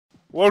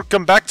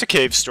Welcome back to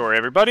Cave Story,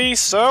 everybody.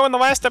 So, in the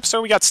last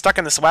episode, we got stuck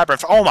in this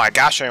labyrinth. Oh my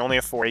gosh, I only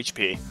have 4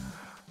 HP.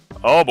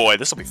 Oh boy,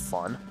 this will be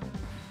fun.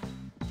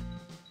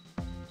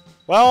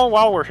 Well,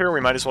 while we're here, we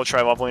might as well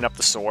try leveling up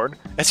the sword.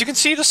 As you can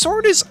see, the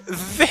sword is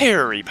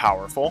very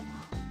powerful.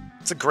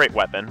 It's a great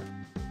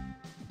weapon.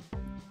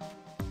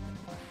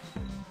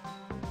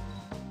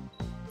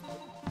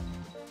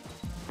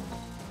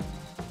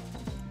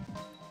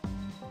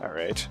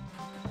 Alright.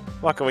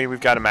 Luckily, we've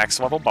got a max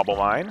level bubble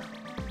mine.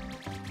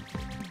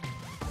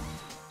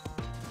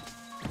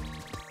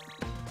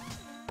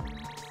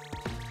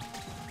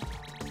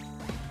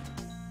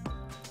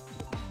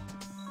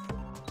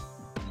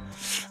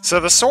 So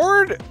the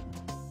sword,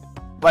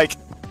 like,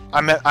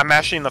 I'm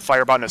mashing the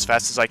fire button as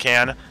fast as I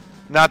can.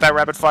 Not that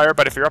rapid fire,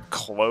 but if you're up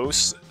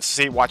close,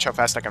 see, watch how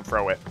fast I can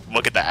throw it.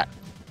 Look at that.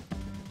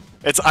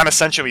 I'm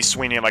essentially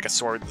swinging it like a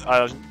sword,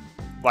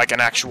 like an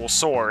actual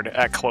sword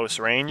at close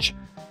range.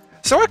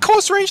 So at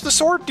close range, the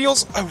sword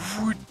deals a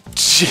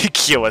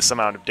ridiculous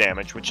amount of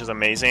damage, which is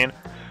amazing.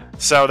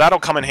 So that'll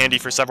come in handy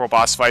for several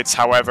boss fights.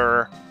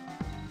 However,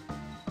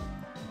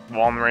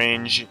 long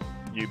range,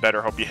 you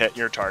better hope you hit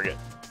your target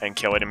and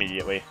kill it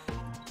immediately.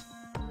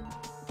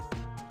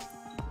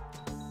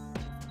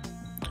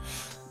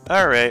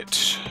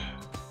 Alright.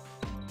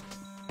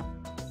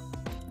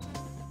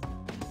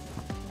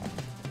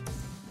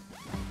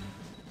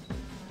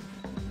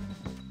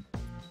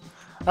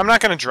 I'm not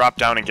going to drop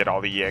down and get all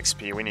the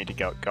EXP. We need to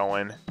get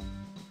going.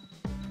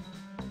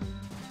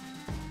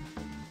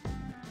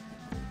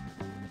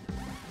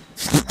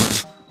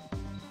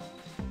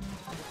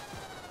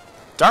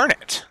 Darn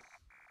it!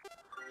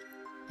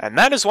 And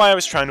that is why I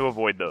was trying to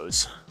avoid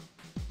those.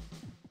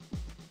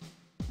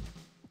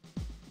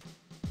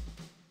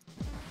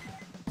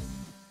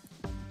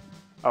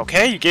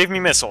 Okay, you gave me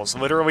missiles.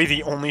 Literally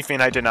the only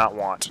thing I did not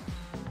want.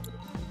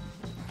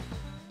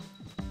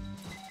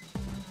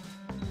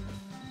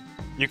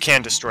 You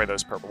can destroy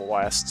those purple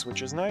blasts,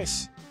 which is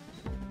nice.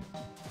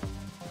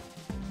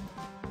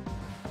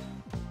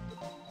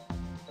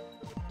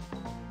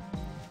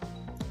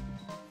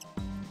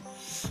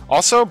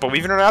 Also,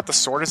 believe it or not, the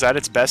sword is at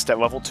its best at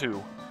level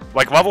 2.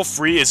 Like, level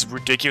 3 is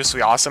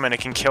ridiculously awesome, and it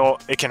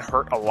can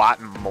hurt a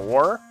lot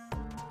more.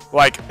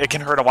 Like, it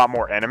can hurt a lot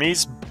more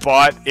enemies,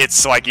 but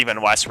it's, like,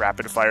 even less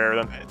rapid fire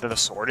than the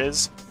sword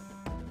is.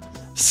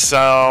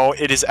 So,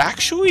 it is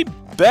actually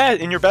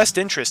in your best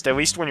interest, at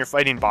least when you're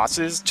fighting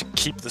bosses, to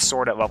keep the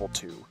sword at level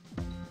 2.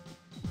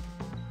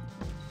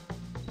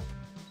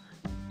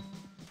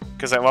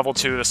 Because at level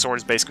 2, the sword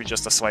is basically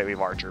just a slightly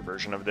larger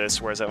version of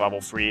this, whereas at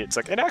level 3, it's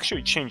like, it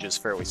actually changes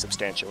fairly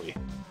substantially.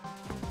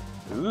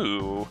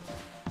 Ooh,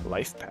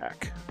 life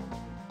pack.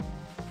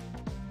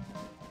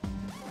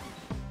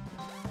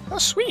 Oh,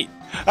 sweet.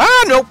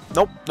 Ah, nope,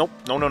 nope, nope,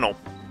 no, no, no.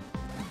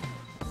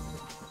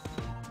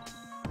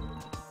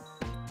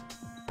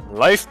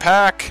 Life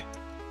pack.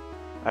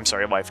 I'm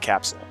sorry, life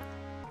capsule.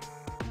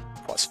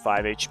 Plus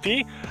 5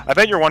 HP. I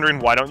bet you're wondering,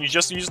 why don't you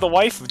just use the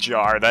life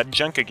jar that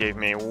Jenka gave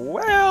me?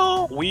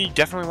 Well, we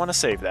definitely want to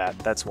save that.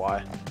 That's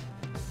why.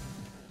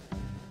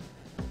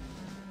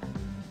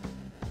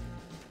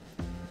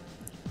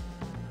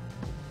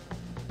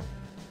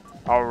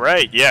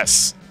 Alright,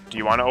 yes. Do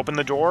you want to open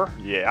the door?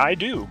 Yeah, I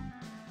do.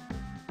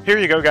 Here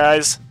you go,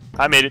 guys.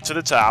 I made it to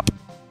the top.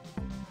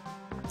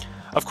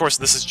 Of course,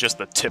 this is just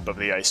the tip of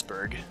the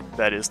iceberg.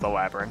 That is the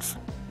labyrinth.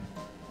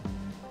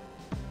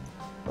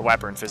 The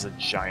labyrinth is a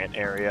giant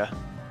area.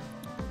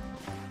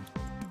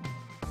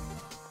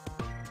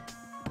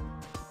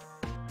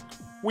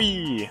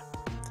 Whee!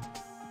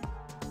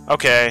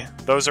 Okay,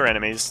 those are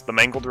enemies. The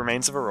mangled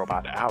remains of a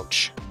robot.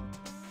 Ouch.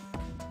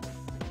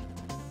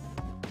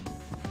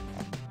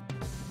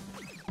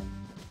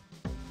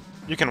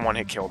 You can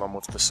one-hit kill them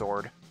with the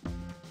sword.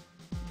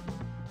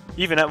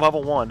 Even at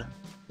level 1.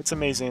 It's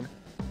amazing.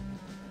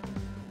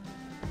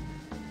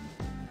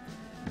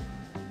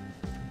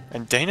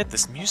 And dang it,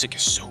 this music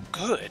is so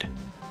good.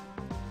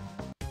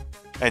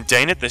 And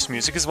dang it, this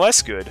music is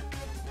less good.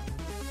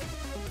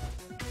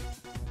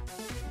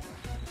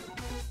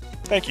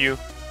 Thank you.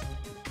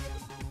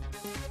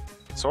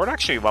 Sword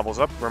actually levels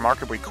up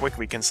remarkably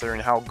quickly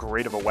considering how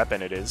great of a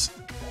weapon it is.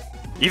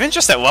 Even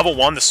just at level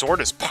 1, the sword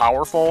is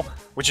powerful,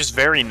 which is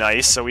very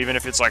nice, so even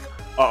if it's like,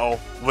 uh-oh,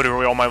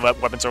 literally all my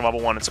weapons are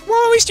level 1, it's like,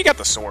 well, at least you got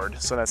the sword,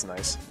 so that's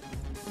nice.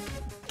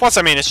 Plus,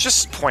 I mean, it's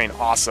just plain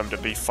awesome to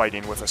be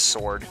fighting with a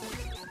sword.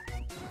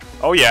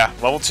 Oh yeah,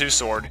 level 2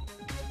 sword.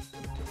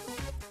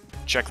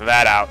 Check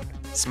that out.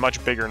 It's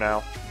much bigger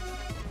now.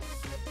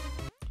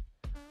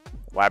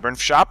 Labyrinth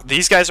shop.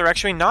 These guys are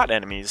actually not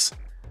enemies.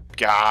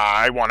 Gah,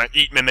 I want to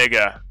eat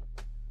Mimiga.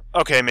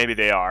 Okay, maybe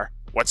they are.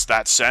 What's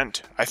that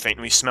scent? I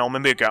faintly smell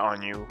Mimiga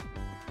on you.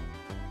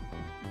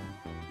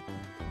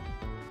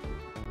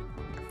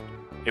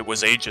 It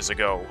was ages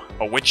ago.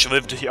 A witch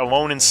lived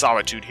alone in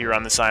solitude here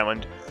on this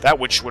island. That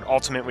witch would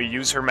ultimately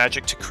use her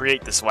magic to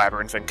create this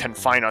labyrinth and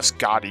confine us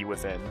gaudy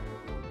within.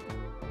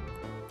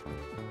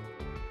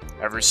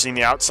 Ever seen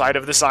the outside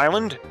of this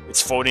island?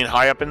 It's floating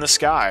high up in the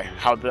sky.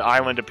 How the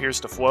island appears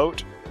to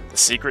float? The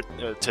secret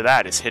to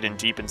that is hidden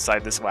deep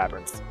inside this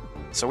labyrinth.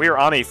 So we are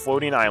on a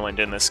floating island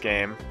in this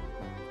game.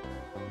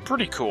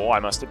 Pretty cool, I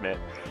must admit.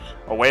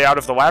 A way out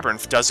of the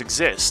labyrinth does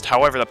exist.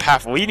 However, the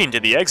path leading to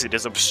the exit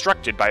is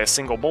obstructed by a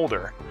single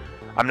boulder.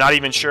 I'm not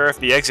even sure if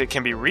the exit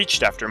can be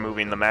reached after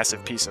moving the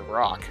massive piece of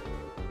rock.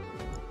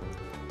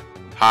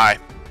 Hi.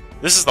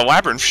 This is the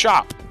labyrinth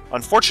shop.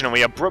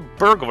 Unfortunately, a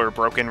burglar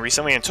broke in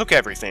recently and took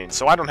everything,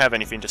 so I don't have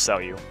anything to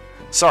sell you.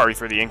 Sorry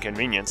for the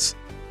inconvenience.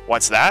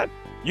 What's that?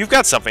 You've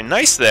got something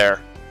nice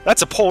there.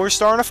 That's a polar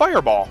star and a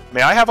fireball.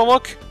 May I have a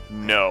look?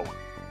 No.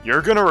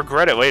 You're gonna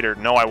regret it later.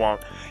 No, I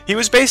won't. He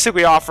was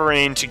basically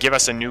offering to give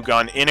us a new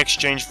gun in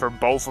exchange for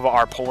both of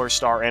our polar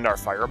star and our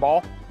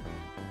fireball.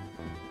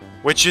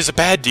 Which is a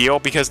bad deal,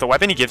 because the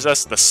weapon he gives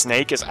us, the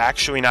snake, is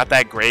actually not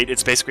that great.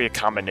 It's basically a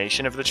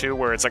combination of the two,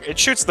 where it's like, it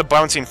shoots the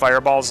bouncing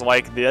fireballs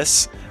like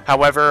this.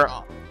 However,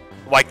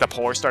 like the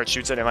polar star, it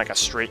shoots it in like a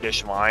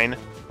straight-ish line,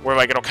 where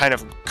like it'll kind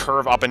of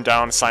curve up and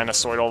down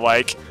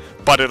sinusoidal-like,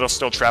 but it'll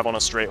still travel in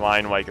a straight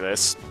line like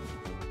this.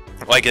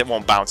 Like, it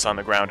won't bounce on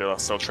the ground, it'll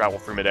still travel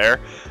through midair.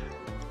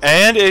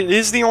 And it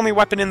is the only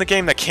weapon in the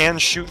game that can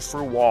shoot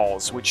through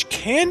walls, which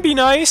can be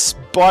nice,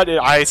 but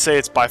I say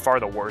it's by far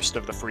the worst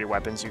of the free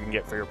weapons you can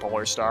get for your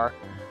Polar Star.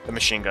 The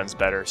machine gun's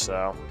better,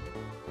 so...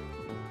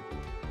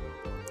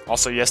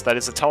 Also, yes, that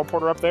is a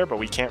teleporter up there, but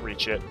we can't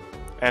reach it.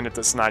 And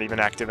it's not even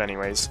active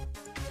anyways.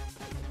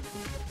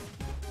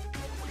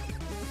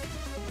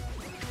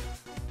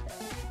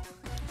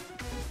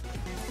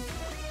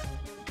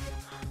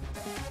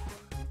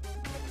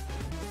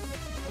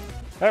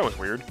 That was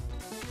weird.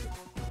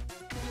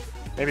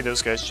 Maybe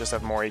those guys just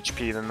have more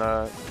HP than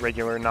the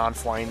regular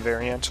non-flying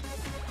variant.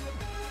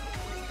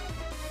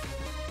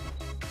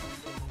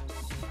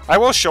 I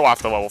will show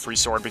off the level 3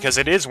 sword because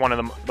it is one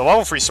of the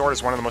level 3 sword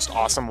is one of the most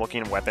awesome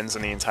looking weapons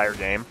in the entire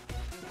game.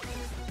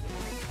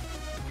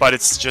 But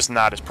it's just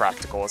not as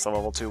practical as the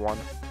level 2 one.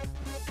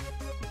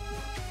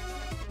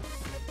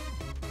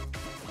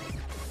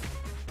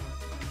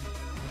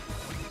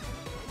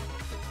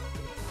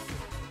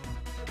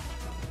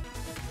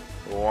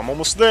 Oh, I'm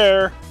almost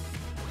there.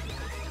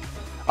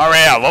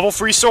 Alright, yeah, level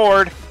 3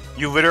 sword.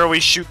 You literally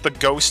shoot the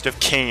ghost of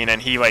Cain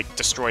and he, like,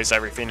 destroys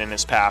everything in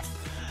his path.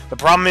 The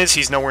problem is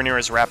he's nowhere near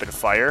as rapid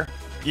fire,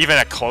 even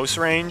at close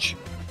range.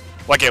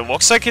 Like, it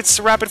looks like it's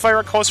rapid fire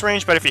at close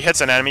range, but if he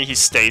hits an enemy, he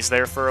stays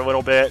there for a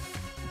little bit.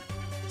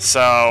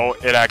 So,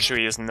 it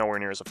actually is nowhere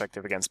near as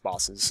effective against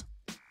bosses.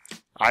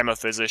 I'm a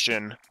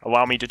physician.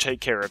 Allow me to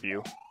take care of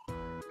you.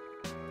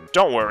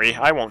 Don't worry,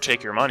 I won't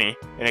take your money.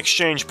 In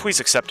exchange, please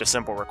accept a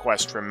simple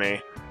request from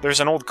me. There's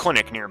an old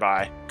clinic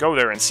nearby. Go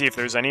there and see if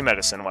there's any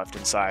medicine left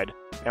inside.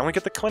 And we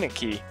get the clinic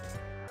key.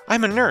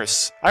 I'm a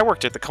nurse. I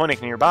worked at the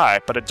clinic nearby,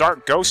 but a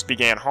dark ghost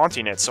began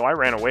haunting it, so I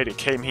ran away and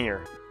came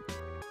here.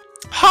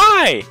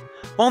 Hi!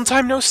 Long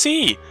time no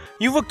see!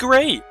 You look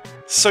great!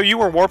 So you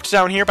were warped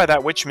down here by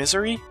that witch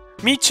Misery?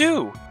 Me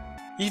too!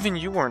 Even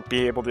you weren't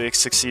be able to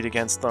succeed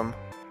against them.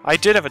 I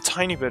did have a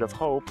tiny bit of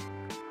hope.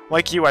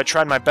 Like you, I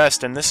tried my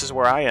best, and this is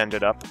where I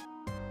ended up.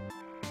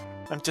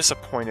 I'm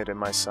disappointed in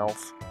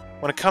myself.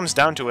 When it comes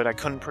down to it, I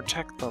couldn't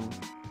protect them.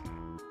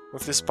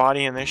 With this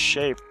body in this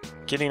shape,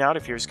 getting out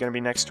of here is going to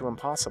be next to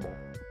impossible.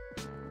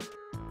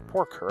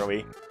 Poor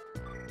Curly.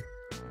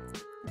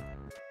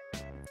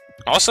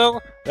 Also,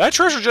 that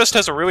treasure chest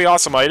has a really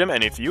awesome item,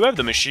 and if you have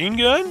the machine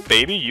gun,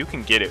 baby, you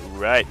can get it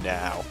right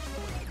now.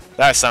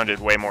 That sounded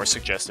way more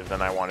suggestive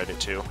than I wanted it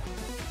to.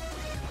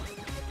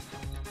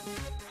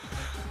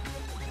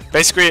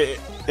 Basically,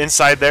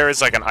 inside there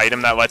is like an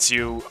item that lets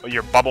you,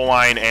 your bubble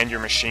line and your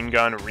machine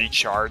gun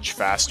recharge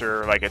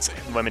faster, like it's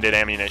limited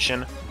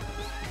ammunition.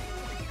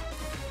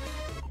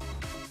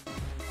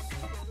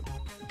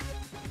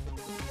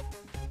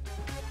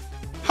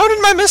 How did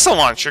my missile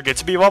launcher get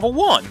to be level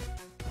 1?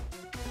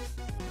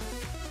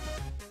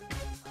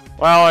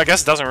 Well, I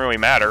guess it doesn't really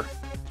matter,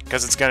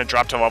 because it's going to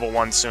drop to level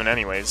 1 soon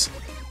anyways.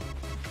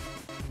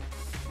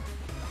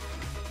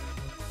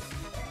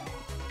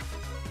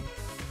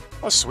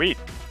 Oh, sweet.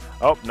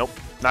 Oh, nope,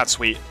 not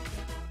sweet.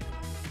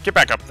 Get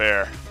back up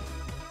there.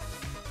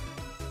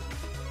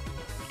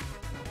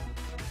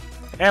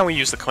 And we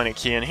use the clinic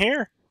key in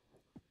here.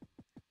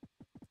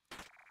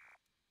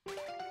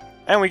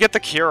 And we get the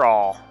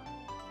cure-all.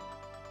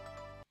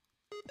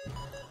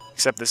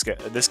 Except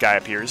this guy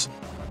appears.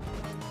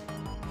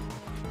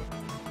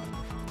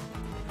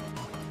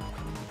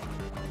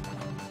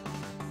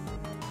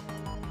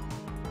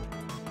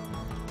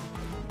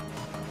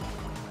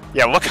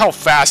 Yeah, look how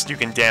fast you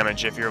can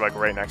damage if you're, like,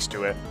 right next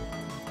to it.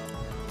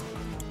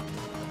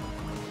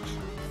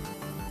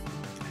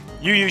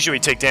 You usually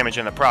take damage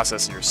in the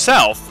process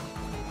yourself,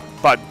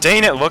 but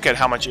dang it, look at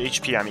how much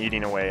HP I'm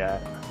eating away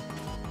at.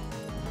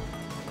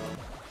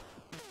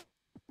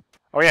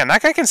 Oh yeah, and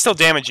that guy can still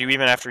damage you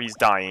even after he's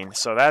dying,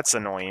 so that's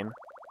annoying.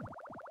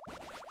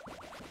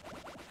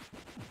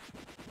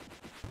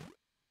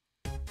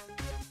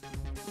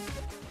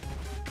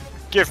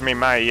 Give me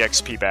my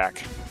EXP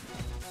back.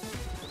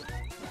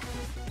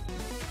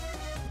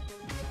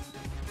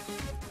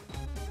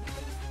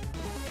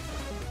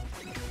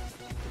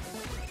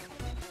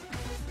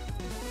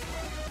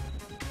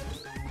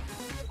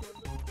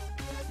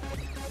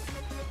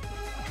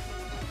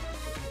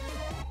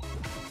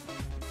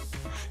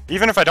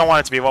 Even if I don't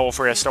want it to be level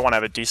 3, I still want to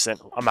have a decent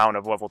amount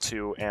of level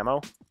 2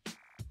 ammo.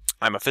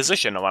 I'm a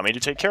physician, allow me to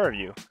take care of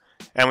you.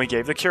 And we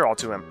gave the cure-all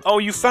to him. Oh,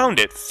 you found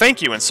it!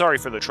 Thank you and sorry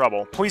for the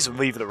trouble. Please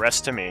leave the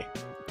rest to me.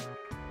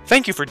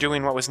 Thank you for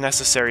doing what was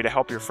necessary to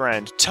help your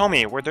friend. Tell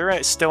me, were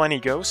there still any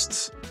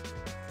ghosts?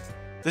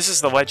 This is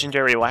the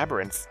legendary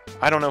labyrinth.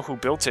 I don't know who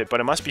built it, but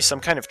it must be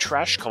some kind of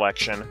trash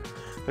collection.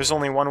 There's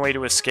only one way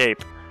to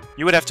escape.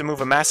 You would have to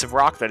move a massive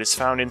rock that is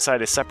found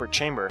inside a separate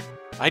chamber.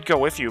 I'd go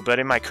with you, but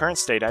in my current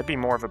state, I'd be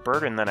more of a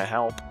burden than a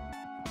help.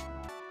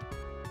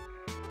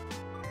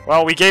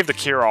 Well, we gave the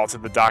cure-all to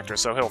the doctor,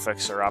 so he'll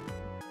fix her up.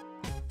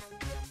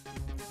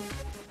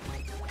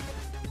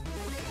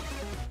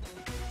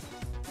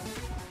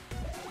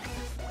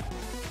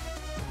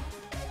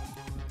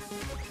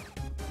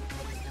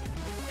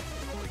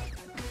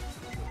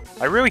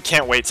 I really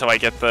can't wait till I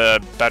get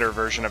the better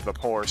version of the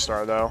Polar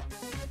Star, though.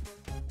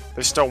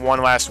 There's still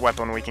one last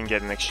weapon we can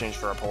get in exchange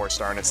for a Polar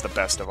Star, and it's the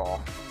best of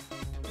all.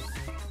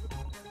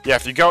 Yeah,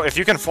 if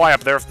you can fly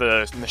up there with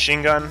the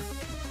machine gun,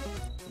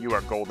 you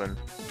are golden.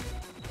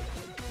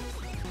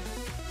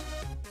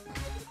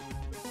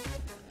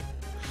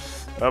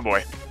 Oh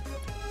boy.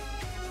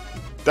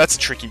 That's a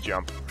tricky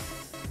jump.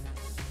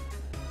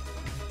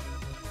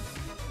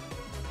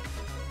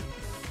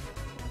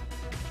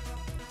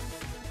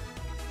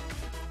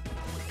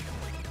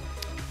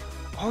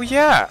 Oh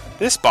yeah,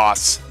 this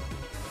boss.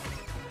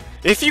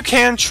 If you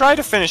can, try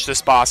to finish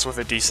this boss with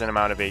a decent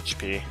amount of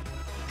HP.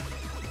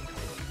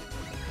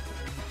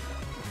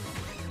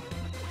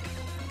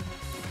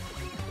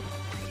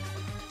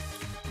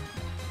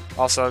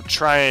 Also,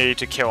 try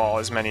to kill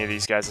as many of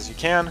these guys as you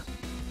can.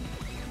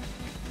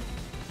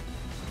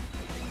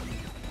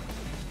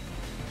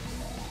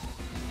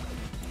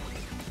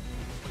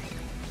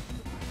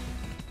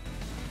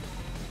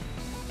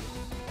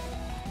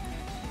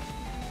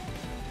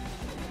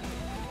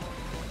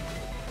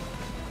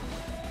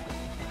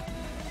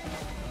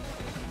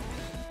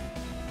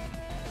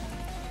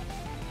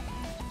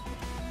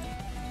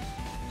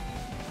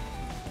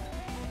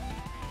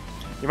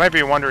 You might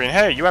be wondering,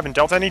 hey, you haven't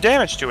dealt any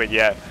damage to it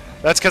yet.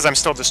 That's because I'm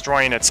still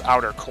destroying its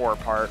outer core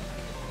part.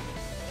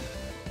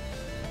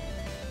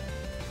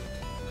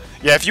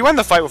 Yeah, if you end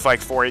the fight with like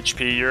 4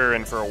 HP, you're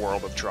in for a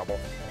world of trouble.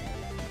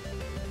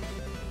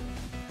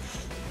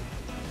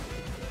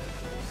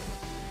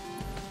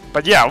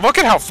 But yeah, look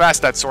at how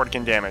fast that sword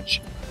can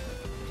damage.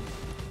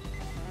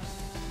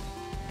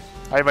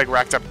 I like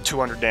racked up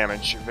 200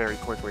 damage very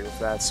quickly with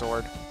that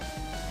sword.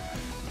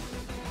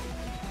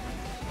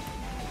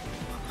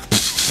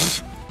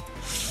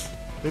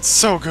 It's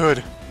so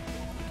good.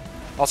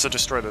 Also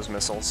destroy those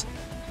missiles.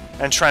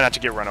 And try not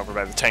to get run over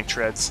by the tank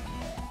treads.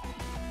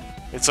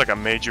 It's like a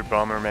major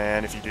bummer,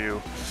 man, if you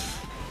do.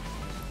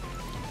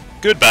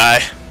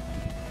 Goodbye.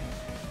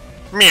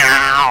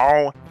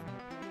 Meow.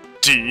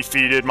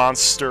 Defeated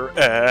Monster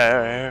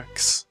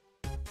X.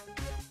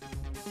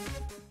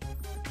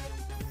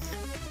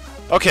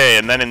 Okay,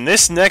 and then in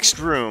this next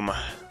room...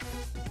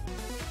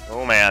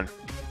 Oh, man.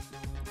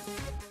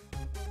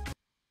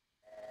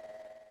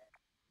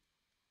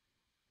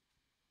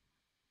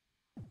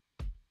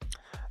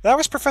 That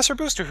was Professor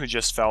Booster who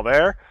just fell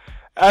there.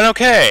 And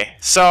okay,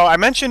 so I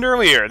mentioned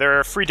earlier, there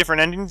are 3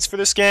 different endings for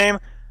this game.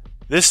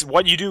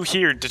 What you do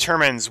here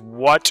determines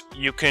which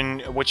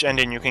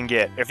ending you can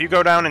get. If you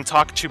go down and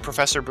talk to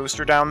Professor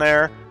Booster down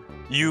there,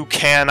 you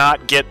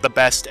cannot get the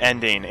best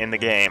ending in the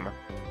game.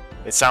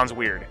 It sounds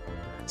weird.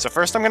 So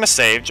first I'm going to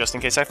save, just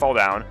in case I fall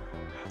down.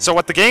 So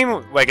what the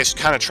game is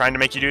kind of trying to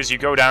make you do is you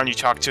go down, you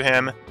talk to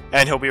him,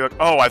 and he'll be like,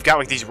 oh, I've got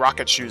like these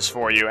rocket shoes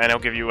for you, and he'll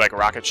give you like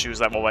rocket shoes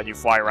that will let you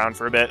fly around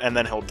for a bit, and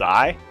then he'll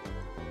die.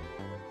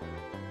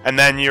 And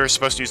then you're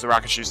supposed to use the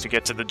rocket shoes to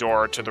get to the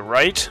door to the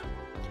right,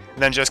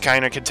 and then just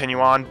kind of continue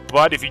on.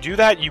 But if you do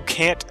that, you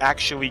can't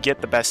actually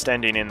get the best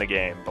ending in the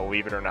game,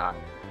 believe it or not.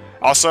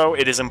 Also,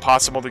 it is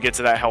impossible to get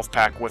to that health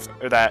pack with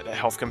that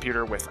health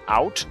computer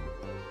without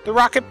the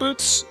rocket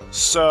boots,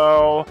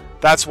 so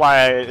that's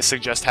why I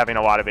suggest having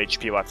a lot of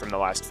HP left from the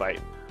last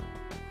fight.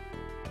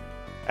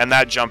 And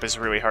that jump is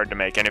really hard to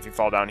make, and if you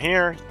fall down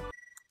here,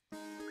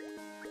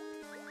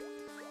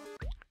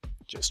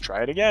 just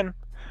try it again.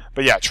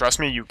 But yeah, trust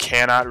me, you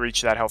cannot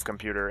reach that health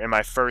computer. In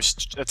my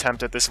first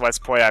attempt at this Let's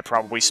Play, I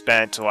probably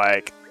spent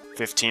like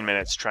 15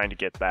 minutes trying to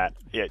get that.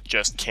 It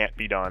just can't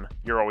be done.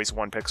 You're always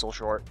 1 pixel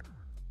short.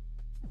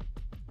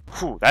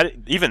 Whew,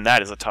 even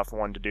that is a tough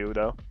one to do,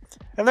 though.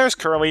 And there's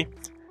Curly.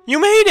 You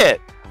made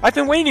it! I've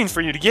been waiting for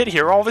you to get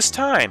here all this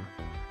time.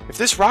 If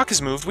this rock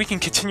is moved, we can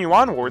continue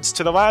onwards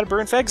to the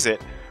labyrinth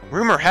exit.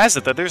 Rumor has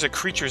it that there's a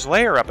creature's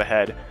lair up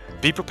ahead.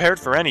 Be prepared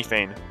for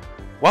anything.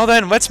 Well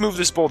then, let's move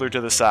this boulder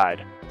to the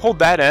side. Hold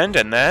that end,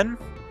 and then...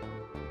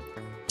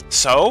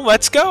 So,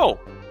 let's go!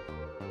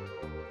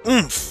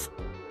 Oomph!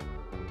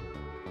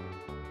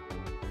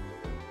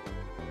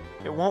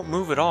 It won't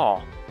move at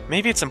all.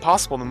 Maybe it's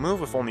impossible to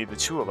move with only the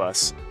 2 of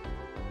us.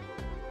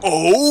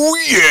 Oh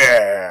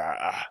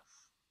yeah!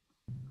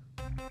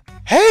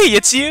 Hey,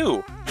 it's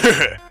you!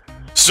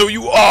 So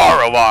you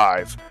are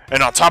alive!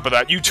 And on top of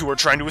that, you 2 are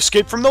trying to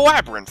escape from the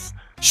labyrinth!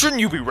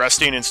 Shouldn't you be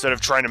resting instead of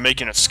trying to make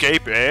an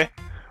escape, eh?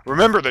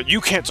 Remember that you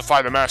can't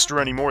defy the Master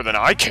any more than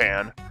I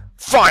can.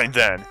 Fine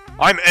then,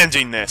 I'm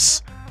ending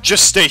this.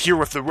 Just stay here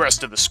with the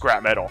rest of the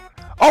scrap metal.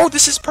 Oh,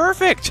 this is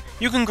perfect!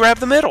 You can grab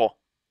the middle.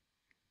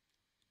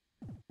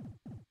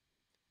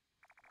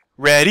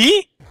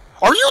 Ready?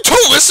 Are you two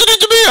listening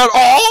to me at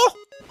all?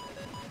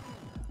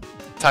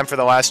 Time for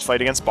the last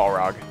fight against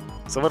Balrog.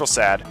 It's a little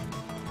sad.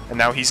 And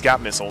now he's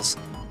got missiles.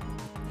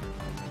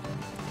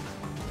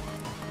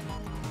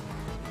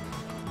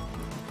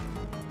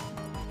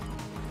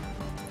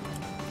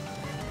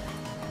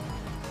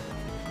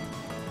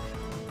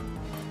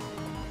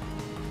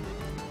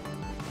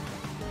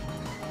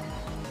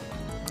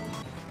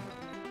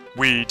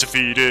 We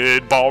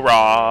defeated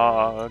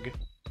Balrog.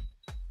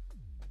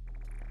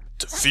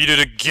 Defeated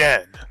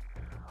again.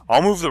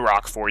 I'll move the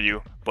rock for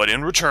you, but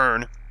in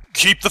return,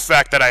 keep the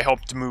fact that I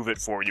helped move it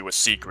for you a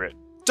secret.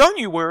 Don't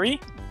you worry.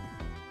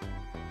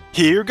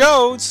 Here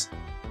goes.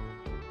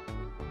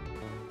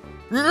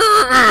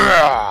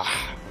 Got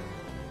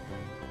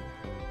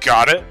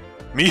it?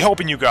 Me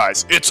helping you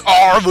guys. It's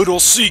our little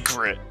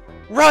secret.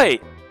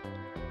 Right.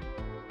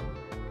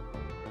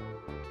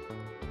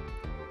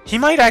 He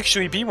might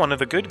actually be one of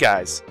the good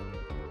guys.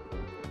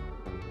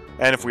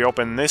 And if we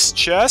open this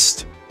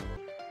chest,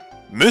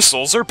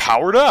 missiles are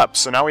powered up.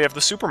 So now we have the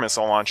super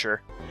missile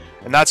launcher.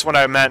 And that's what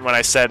I meant when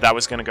I said that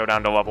was going to go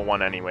down to level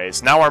 1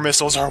 anyways. Now our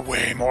missiles are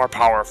way more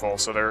powerful,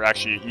 so they're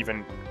actually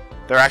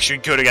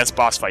good against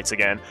boss fights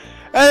again.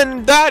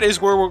 And that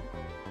is where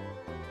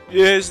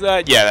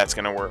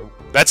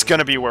that's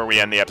gonna be where we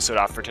end the episode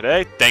off for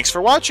today. Thanks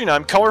for watching.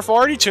 I'm Colorful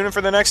Arty. Tune in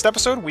for the next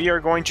episode. We are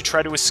going to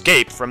try to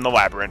escape from the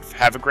labyrinth.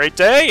 Have a great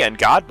day, and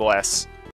God bless.